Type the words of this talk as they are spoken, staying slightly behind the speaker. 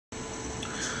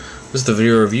This is the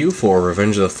video review for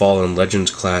Revenge of the Fallen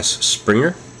Legends class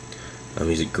Springer.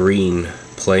 He's a green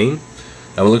plane.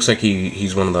 It looks like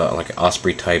he's one of the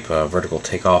Osprey type vertical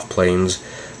takeoff planes.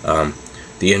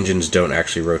 The engines don't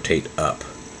actually rotate up.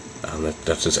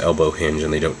 That's his elbow hinge,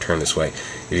 and they don't turn this way.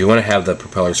 If you want to have the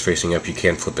propellers facing up, you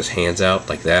can flip his hands out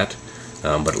like that,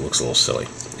 but it looks a little silly.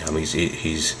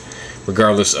 He's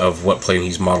regardless of what plane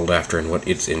he's modeled after and what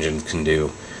its engine can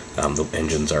do, the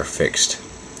engines are fixed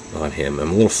on him.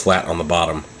 I'm a little flat on the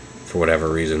bottom for whatever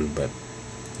reason, but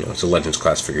you know, it's a Legends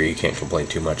class figure, you can't complain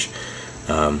too much.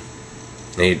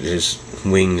 His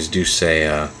wings do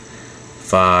say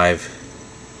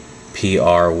 5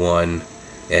 PR1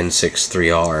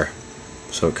 N63R,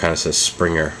 so it kind of says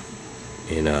Springer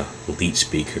in elite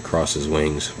speak across his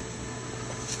wings.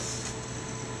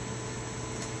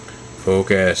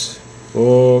 Focus,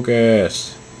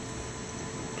 focus.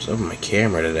 What's up with my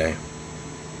camera today?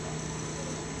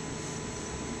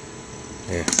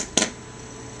 Yeah.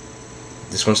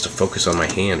 This wants to focus on my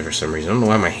hand for some reason. I don't know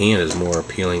why my hand is more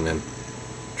appealing than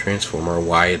Transformer, or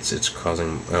why it's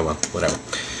causing. Oh well, whatever.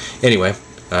 Anyway,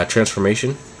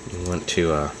 transformation. You want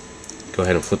to go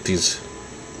ahead and flip these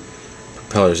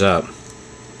propellers up,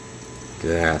 like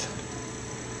that,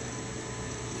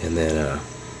 and then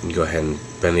you go ahead and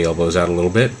bend the elbows out a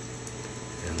little bit,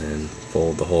 and then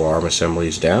fold the whole arm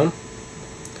assemblies down.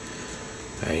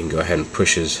 You can go ahead and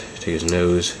take his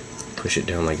nose, push it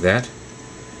down like that.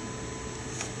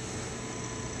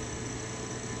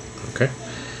 Okay,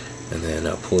 and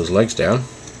then pull his legs down,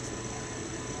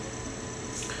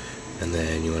 and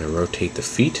then you want to rotate the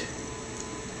feet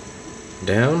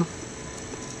down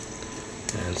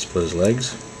and split his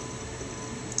legs,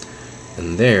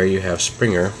 and there you have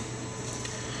Springer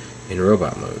in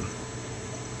robot mode.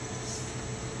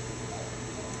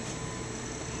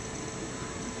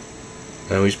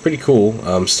 Now he's pretty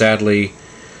cool. Sadly,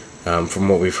 from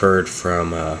what we've heard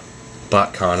from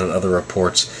BotCon and other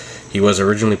reports, he was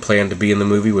originally planned to be in the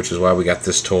movie, which is why we got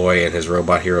this toy and his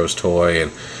Robot Heroes toy,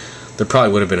 and there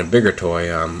probably would have been a bigger toy.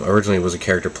 Originally it was a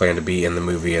character planned to be in the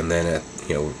movie, and then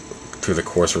through the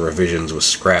course of revisions was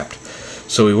scrapped.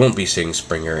 So we won't be seeing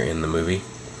Springer in the movie.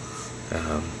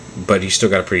 But he's still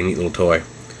got a pretty neat little toy.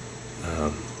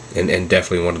 And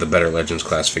definitely one of the better Legends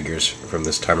class figures from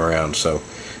this time around, so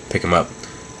pick him up.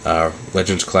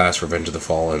 Legends class Revenge of the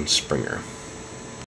Fallen Springer.